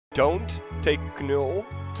Don't take Knull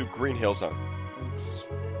to Green Hill Zone.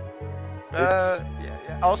 Yeah.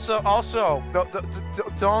 Also,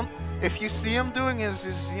 don't. If you see him doing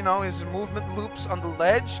his movement loops on the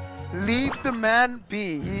ledge, leave the man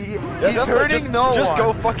be. He's hurting no one. Just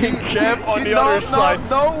go fucking camp on the other side.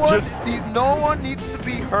 No one needs to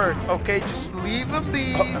be hurt. Okay, just leave him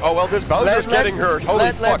be. Oh well, this Bowser's getting hurt.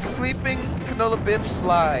 Holy fuck! Let sleeping Knullebibs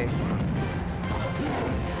lie.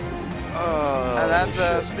 And then,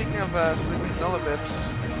 speaking of sleeping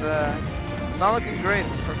Knullebibs, it's not looking great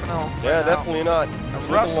for Knull. Yeah, right definitely not. It's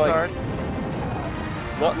a rough start.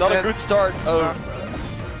 Not a good start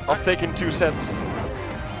of taking 2 sets.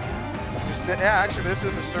 Yeah, actually, this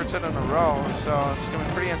is his 3rd set in a row, so it's going to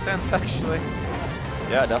be pretty intense, actually.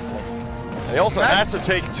 Yeah, definitely. And he also has to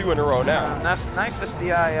take 2 in a row now. Nice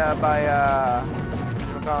SDI by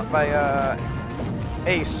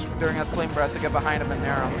Ace during that flame breath to get behind him and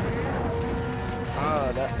narrow.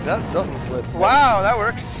 That doesn't clip. Wow, that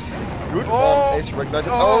works. Good on Ace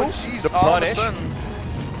recognizing. Jeez, the punish.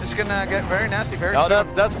 It's gonna get very nasty very soon.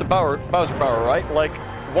 That's the Bowser power, right? Like,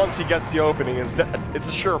 once he gets the opening, it's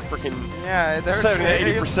a sure freaking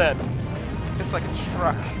 70–80%. It's like a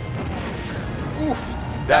truck. Oof.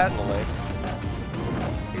 Definitely.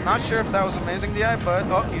 Not sure if that was amazing DI, but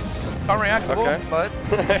he's unreactable. Okay. But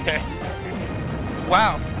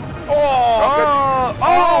wow.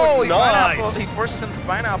 Oh, he nice. He forces him to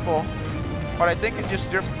pineapple, but I think it just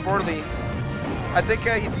drifted poorly. I think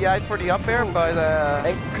he DI'd for the up air, but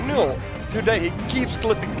and Knull today he keeps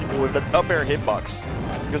clipping people with that up air hitbox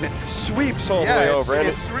because it sweeps all the way over. And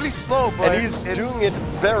it's really slow, but and he's doing it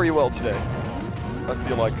very well today. I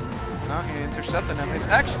feel like. No, he intercepted him. It's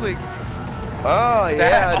actually. Oh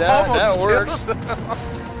yeah, that works.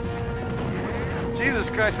 Jesus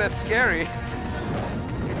Christ, that's scary.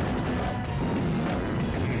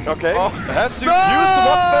 Okay, has to use the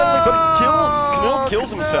mod family, but Knull kills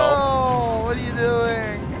himself. No, what are you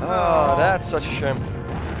doing? Oh, that's such a shame.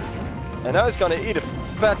 And now he's gonna eat a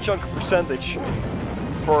fat chunk of percentage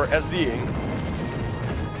for SDing.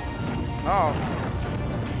 Oh.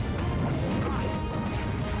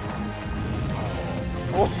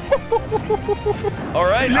 All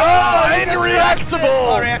right.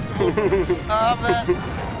 Unreactable. Oh man.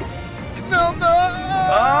 No.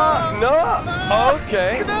 No.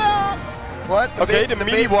 Okay. No. What? The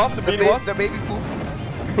meaty waft. The baby poof. The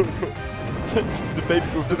baby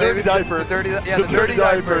poof. The dirty diaper. The dirty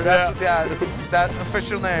diaper. That's that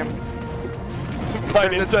official name. By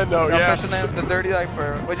Nintendo. The official name, the dirty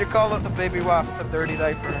diaper. What do you call it? The baby waft. The dirty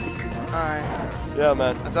diaper. All right. Yeah,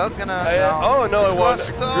 man. Is that gonna? Oh no, it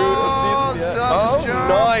wasn't. Oh,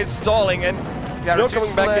 nice stalling and no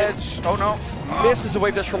coming back ledge. In. Oh no. Misses a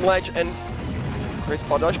wave dash from ledge and great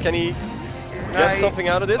spot dodge. Can he get something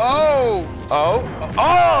out of this? Oh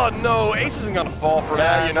no! Ace isn't gonna fall for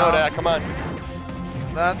that. You know that. Come on.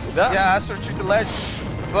 That's has to retreat the ledge,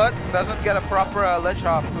 but doesn't get a proper ledge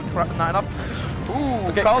hop. Not enough. Ooh,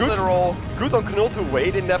 okay, calls it a roll. Good on Knull to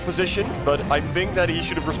wait in that position, but I think that he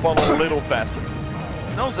should have responded a little faster.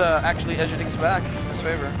 Knull's actually edging things back in his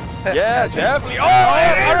favor. Yeah, definitely.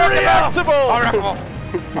 Unreactable!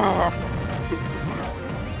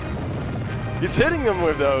 He's hitting them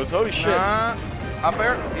with those. Holy shit. Up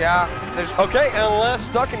air? Yeah. Okay, and last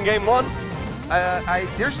stuck in game 1.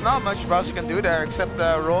 There's not much Bowser can do there except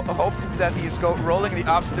hope that he's rolling the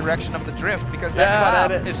opposite direction of the drift because that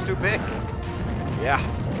cloud is too big. Yeah.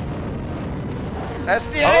 That's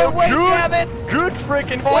the damn it! Good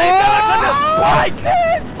freaking flame damage and a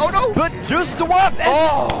spike! Oh no! But just the waft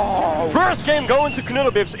and first game going to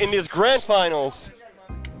Knullebibs in this grand finals.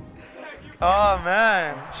 Oh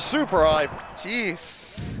man. Super hype.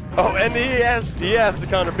 Jeez. Oh, and he has the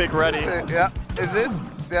counter pick ready. Yeah. Is it?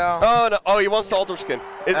 Yeah. Oh no! Oh, he wants the alter skin.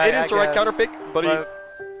 It is the right counter pick, but he.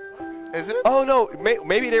 Is it? Oh no!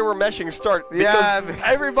 Maybe they were meshing start because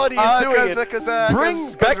everybody is doing it.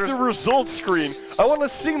 Bring back the results screen. I want to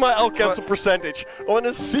see my out cancel percentage. I want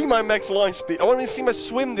to see my max launch speed. I want to see my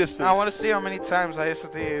swim distance. I want to see how many times I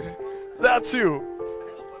SD'd. That too.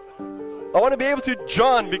 I want to be able to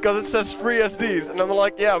John because it says free SDs, and I'm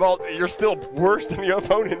like, yeah, well, you're still worse than your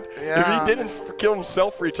opponent if he didn't kill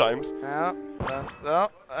himself 3 times. Yeah.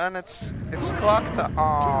 And it's clocked.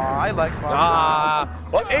 I like clocked.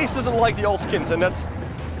 Well, Ace doesn't like the old skins, and that's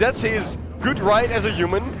his good right as a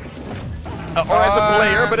human, or as a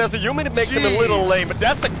player. But as a human, it makes him a little lame. But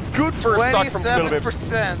that's a good first stock from Knullebibs.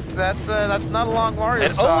 27%. That's not a long Wario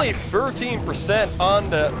and stock. only 13% on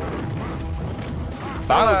the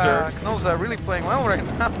Bowser. Knull's really playing well right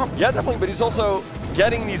now. Yeah, definitely. But he's also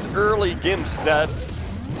getting these early gimps that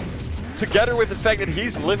together with the fact that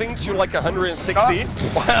he's living to like 160,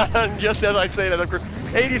 and just as I say that, of course,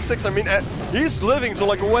 86. I mean, he's living to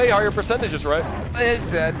like way higher percentages, right? Is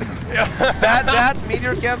that that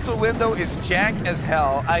meteor cancel window is jank as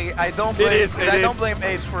hell. I don't blame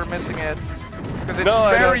Ace for missing it because it's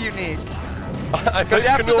very unique. Because you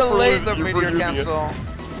have to delay the meteor cancel.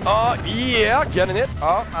 Yeah, getting it.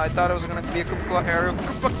 Oh, I thought it was going to be a Koopa aerial.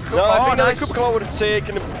 No, I think that Koopa Claw would have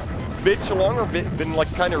taken a bit too long or been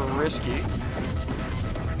like kind of risky.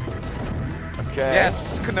 Okay.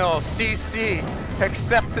 Yes, Knull, CC,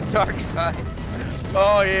 accept the dark side.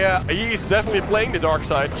 Oh yeah, he's definitely playing the dark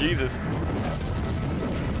side, Jesus.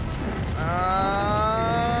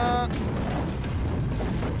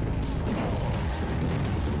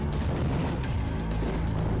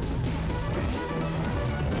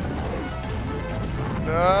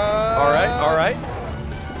 Alright.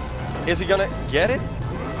 Is he gonna get it?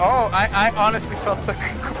 Oh, I honestly felt like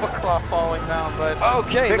Koopa Claw falling down, but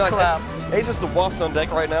okay, nice. Clap. Ace has the Waft on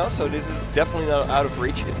deck right now, so this is definitely not out of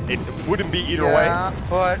reach. It wouldn't be either way.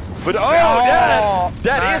 But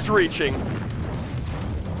that is reaching.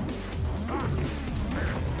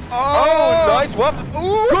 Oh, nice Waft.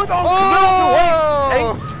 Good on Knull to wait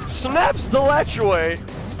and snaps the latch away.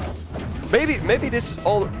 Maybe this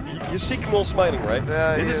all. You see Knull smiling, right?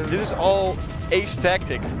 Yeah, this is all Ace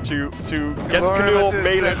tactic to get Knull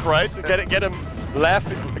melee, right? To get him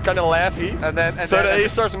kind of laughy, and then he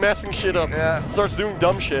starts messing shit up. Yeah. Starts doing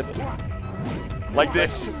dumb shit, like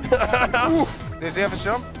this. Does he have a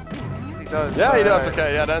jump? He does. Yeah, he does.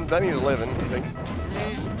 Okay, yeah, then he's living, I think.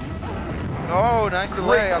 Oh, nice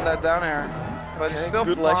delay on that down air, but it's still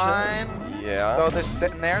fine. Yeah. So this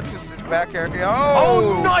nair to the back air.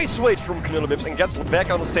 Oh, nice wait from Knullebibs and gets back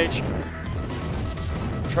on the stage.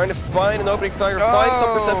 Trying to find an opening fire, find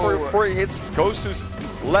some percent before he hits, goes to his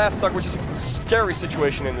last stock, which is a scary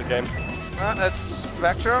situation in the game. That's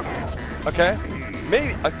back throw. Okay.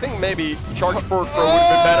 I think maybe charge forward throw would have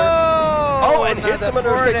been better. Oh, and hits him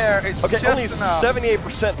under stage. Okay, only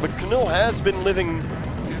 78%, but Knull has bbeen living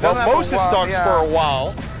most of his stocks for a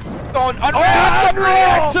while.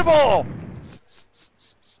 Unreactable!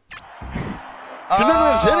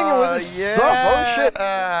 Knullebibs hitting him with his stuff. Oh shit!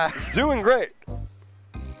 He's doing great.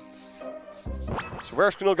 So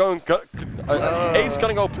where's Knull going? Ace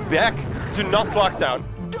gonna go back to not clock down.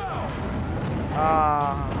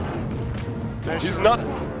 He's not.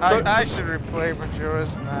 I should replay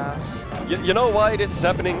Majora's Mask. You know why this is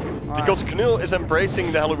happening? Because Knull is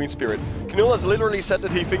embracing the Halloween spirit. Knull has literally said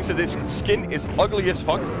that he thinks that his skin is ugly as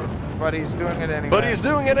fuck. But he's doing it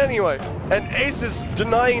anyway. And Ace is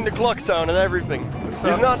denying the clock sound and everything. So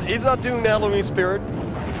he's not doing the Halloween spirit.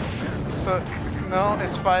 So Knull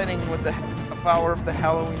is fighting with the power of the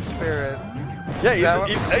Halloween spirit. Yeah, he has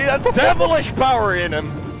devilish power in him.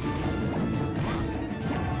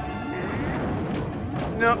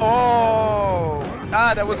 No,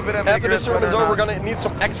 that was a bit ambiguous. After this round is over, we're gonna need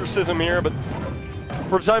some exorcism here, but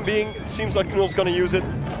for the time being, it seems like Knull's gonna use it.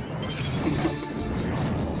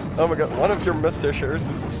 Oh my god, one of your mustache hairs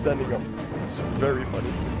is standing up. It's very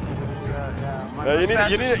funny. You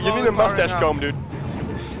need a mustache comb, dude.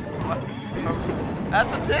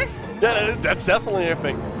 That's a thing? Yeah, that's definitely a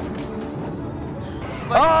thing.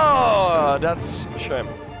 Oh, that's a shame.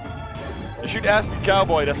 You should ask the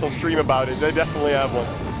cowboy that's on stream about it. They definitely have one.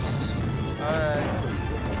 Alright.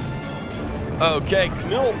 Okay,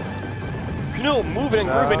 Knull moving and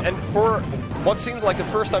grooving, and for what seems like the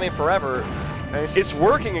first time in forever, it's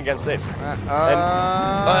working against Ace. Okay,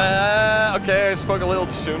 I spoke a little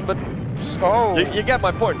too soon, but you get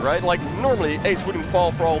my point, right? Like, normally Ace wouldn't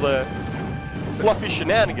fall for all the fluffy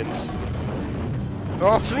shenanigans.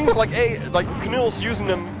 It seems like Knull's using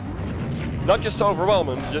them not just to overwhelm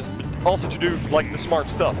him, but also to do like the smart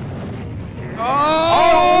stuff.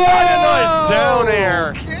 Oh, what a nice down air!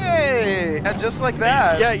 Okay, and just like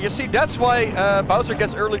that. Yeah, you see, that's why Bowser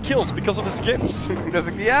gets early kills, because of his gimmicks.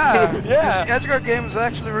 Yeah. Yeah. His edgeguard game is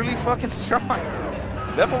actually really fucking strong.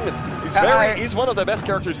 Definitely, he's one of the best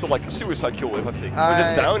characters to like suicide kill with, I think. With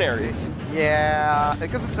his down areas. Yeah,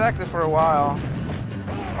 because it's active for a while.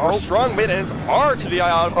 Strong mid and it's R to the eye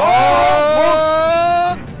out.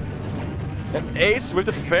 And Ace with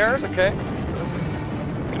the fairs, okay.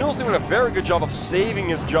 Knull's doing a very good job of saving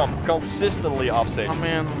his jump consistently off stage. I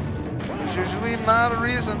mean, there's usually not a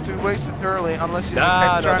reason to waste it early unless he's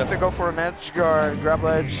trying to go for an edge guard, grab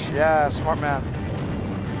ledge. Yeah, smart man.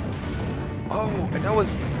 Oh, and that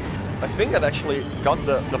was, I think that actually got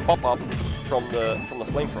the pop up from the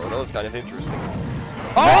flamethrower. That was kind of interesting.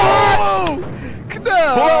 Oh!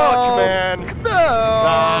 Fuck, man!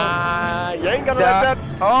 No! You ain't gonna let that.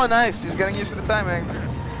 Oh, nice. He's getting used to the timing.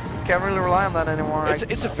 can't really rely on that anymore.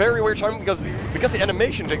 It's a very weird timing because the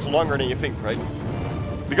animation takes longer than you think, right?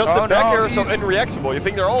 Because the back air is so unreactable, you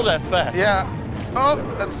think they're all that fast. Yeah. Oh,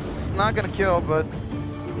 that's not gonna kill, but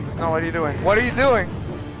no. What are you doing? What are you doing?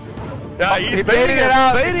 Yeah, he's baiting it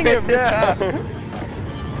out. Baiting him. Yeah.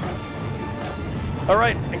 All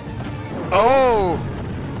right. Oh.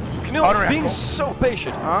 Knull being so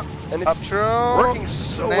patient, and it's working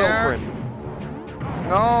so well for him.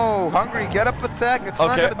 No, Hungry, get up attack. It's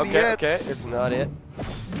not gonna be it. Okay, it's not it.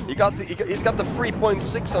 He's got the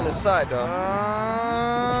 3.6 on his side, though.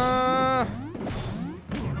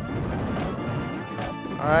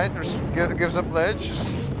 All right, gives up ledge.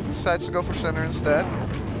 Just decides to go for center instead.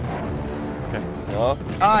 Okay. No.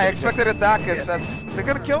 I expected a Dacus. Is it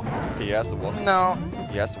gonna kill? He has the waft. No.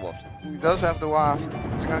 He has the waft. He does have the waft.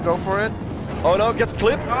 Is he gonna go for it? Oh no, gets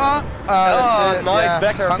clipped. Nice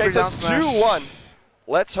back air. Okay, so it's 2-1.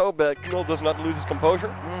 Let's hope that Knull does not lose his composure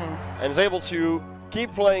and is able to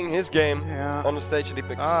keep playing his game on the stage that he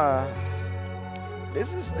picks.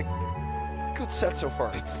 This is a good set so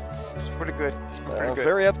far. It's pretty good. It's pretty good.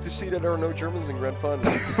 Very happy to see that there are no Germans in Grand Final.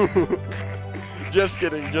 Just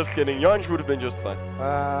kidding, just kidding. Jansch would have been just fine.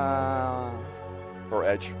 Or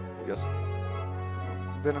Edge, I guess.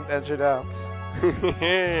 Didn't edge it out.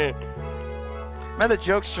 Man, the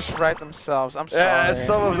jokes just write themselves. I'm sorry. Yeah,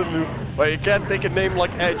 some of them do. Well, you can't take a name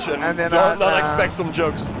like Edge and then not expect some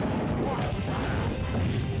jokes.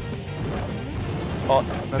 Oh,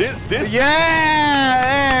 this.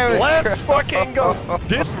 Yeah! Let's fucking go.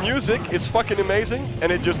 This music is fucking amazing,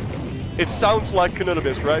 and it sounds like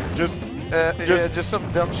Knullebibs, right? Just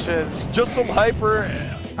some dumb shit. Just some hyperactive,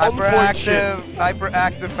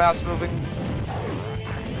 fast-moving.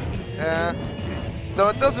 Though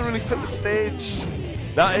it doesn't really fit the stage.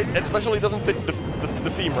 No, it especially doesn't fit the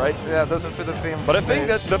theme, right? Yeah, it doesn't fit the theme. But I think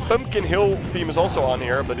that the Pumpkin Hill theme is also on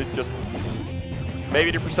here, but it just maybe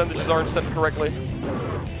the percentages aren't set correctly.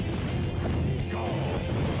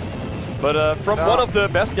 But from one of the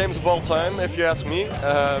best games of all time, if you ask me,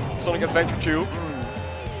 Sonic Adventure 2,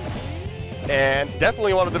 and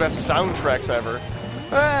definitely one of the best soundtracks ever.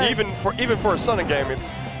 Even for a Sonic game,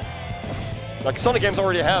 it's. Like, Sonic games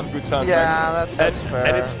already have good soundtracks. Yeah, that's fair.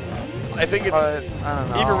 And I think it's,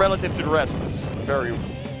 even relative to the rest, it's very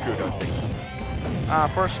good, I think.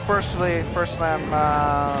 Personally,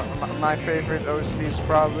 my favorite OST is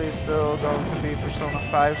probably still going to be Persona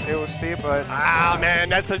 5's OST, but... Ah, man,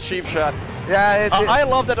 that's a cheap shot. Yeah, I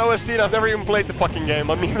love that OST, and I've never even played the fucking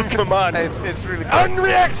game. I mean, come on. It's really good.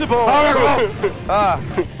 Unreactable!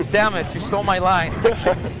 Damn it, you stole my line.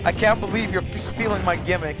 I can't believe you're stealing my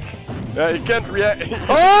gimmick. You can't react. You Oh!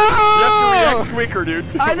 have to react quicker, dude.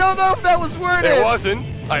 I don't know if that was worded. It wasn't.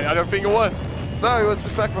 I don't think it was. No, it was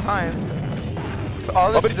stuck behind. So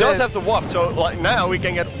but it does have the waft, so like now we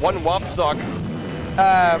can get one waft stock.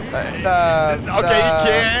 Okay, he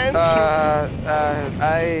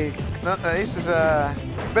can't. Ace is a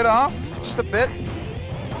bit off, just a bit.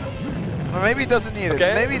 Or maybe he doesn't need it.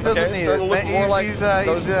 Maybe he doesn't need it. More like he's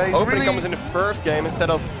opening really comes in the first game instead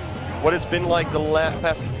of what it's been like the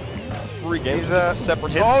past 3 games. Just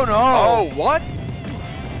separate hits. Oh no! Oh what?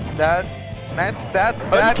 That's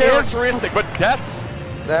uncharacteristic, but that's.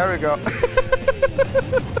 There we go.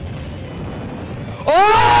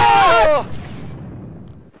 Oh!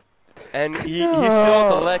 And he still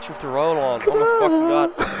had the ledge with the roll on. Oh my fucking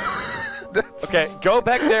god. Okay, go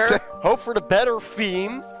back there. Hope for the better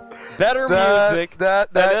theme, better music,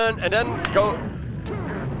 and then go.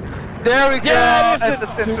 There we go. Yeah,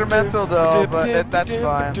 it's instrumental though, but that's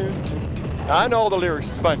fine. I know all the lyrics.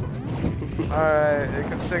 It's fine. All right, you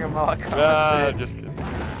can sing them all. Just kidding.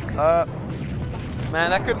 Man,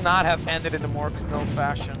 that could not have ended in a more Knull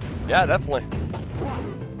fashion. Yeah, definitely.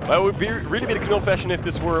 That would really be the Knull fashion if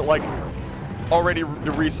this were like already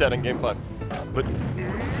the reset in Game 5. But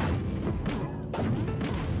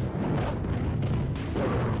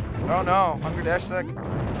oh no, Hungry Dash Tech.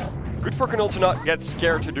 Good for Knull to not get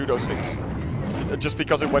scared to do those things. Just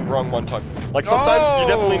because it went wrong one time. Like sometimes you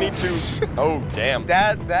definitely need to. Oh damn.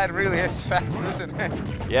 That really is fast, isn't it?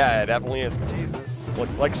 Yeah, it definitely is. Jesus.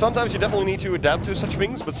 Like sometimes you definitely need to adapt to such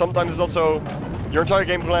things, but sometimes it's also your entire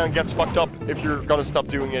game plan gets fucked up if you're gonna stop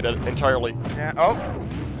doing it entirely. Yeah. Oh.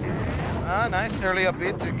 Nice early up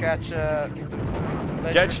beat to catch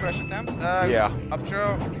ledge refresh attempt. Yeah. Up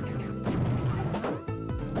throw.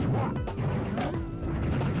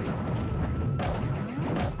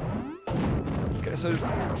 So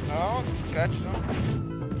oh, catch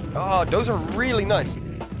them. Oh, those are really nice.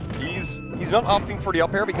 He's not opting for the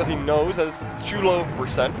up air because he knows that it's too low of a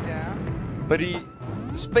percent. Yeah. But he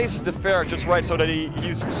spaces the fair just right so that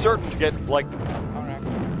he's certain to get like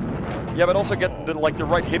Yeah, but also get the right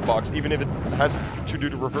hitbox, even if it has to do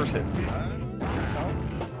the reverse hit.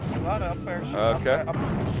 A lot of up airs. Okay.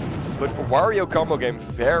 But Wario combo game,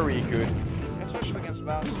 very good. Especially against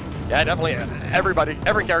Bowser. Yeah, definitely.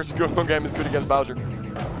 Every character's combo game is good against Bowser.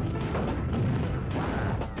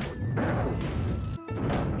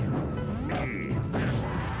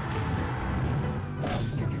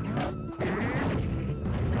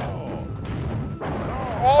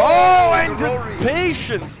 Oh, and the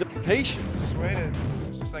patience, the patience. Just waited.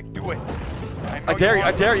 It's just like, do it. I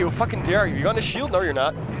dare you, fucking dare you. You got a shield? No, you're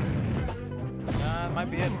not. Might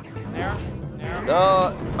be it. There? Yeah.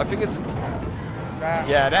 No, I think it's...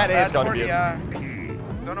 yeah, that is gonna be it.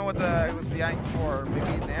 Don't know what it was the aim for.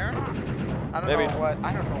 Maybe in there? I don't know what.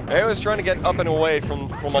 I don't know. I was trying to get up and away from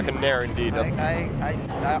like a nair, indeed. Else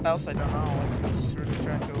I don't know what he was really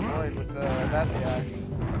trying to avoid with that AI.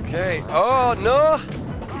 Okay. Oh, no!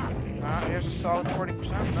 Here's a solid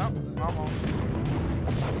 40%. No, almost.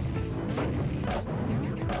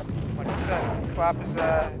 Like I said, Clap is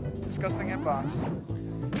a disgusting hitbox.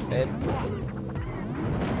 And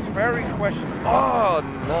it's very questionable. Oh,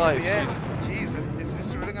 nice. Jeez, is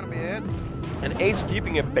this really gonna be it? And Ace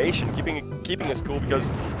keeping it patient, keeping his cool, because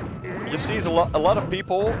you see a lot of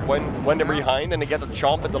people when they're behind and they get a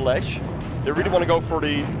chomp at the ledge, they really want to go for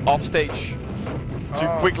the off stage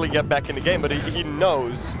to quickly get back in the game, but he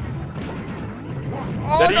knows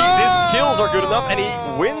that his skills are good enough, and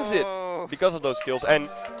he wins it because of those skills. And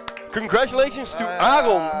congratulations to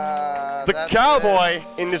Aaron, the cowboy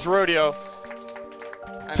in this rodeo,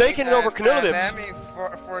 taking it over Knullebibs. Miami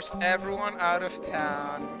forced everyone out of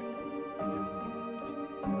town.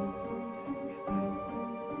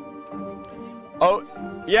 Oh,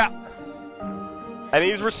 yeah. And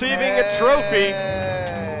he's receiving a trophy.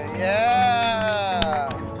 Yeah.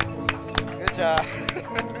 Good job.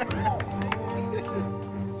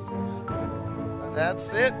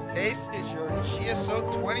 That's it. Ace is your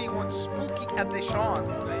GSO21 Spooky Edition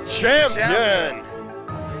Champion.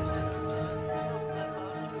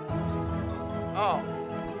 Oh.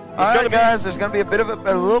 Alright guys, there's going to be a bit of a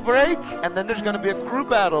little break, and then there's going to be a crew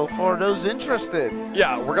battle for those interested.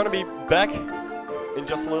 Yeah, we're going to be back in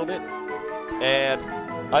just a little bit. And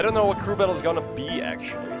I don't know what crew battle is going to be,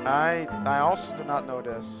 actually. I also do not know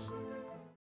this.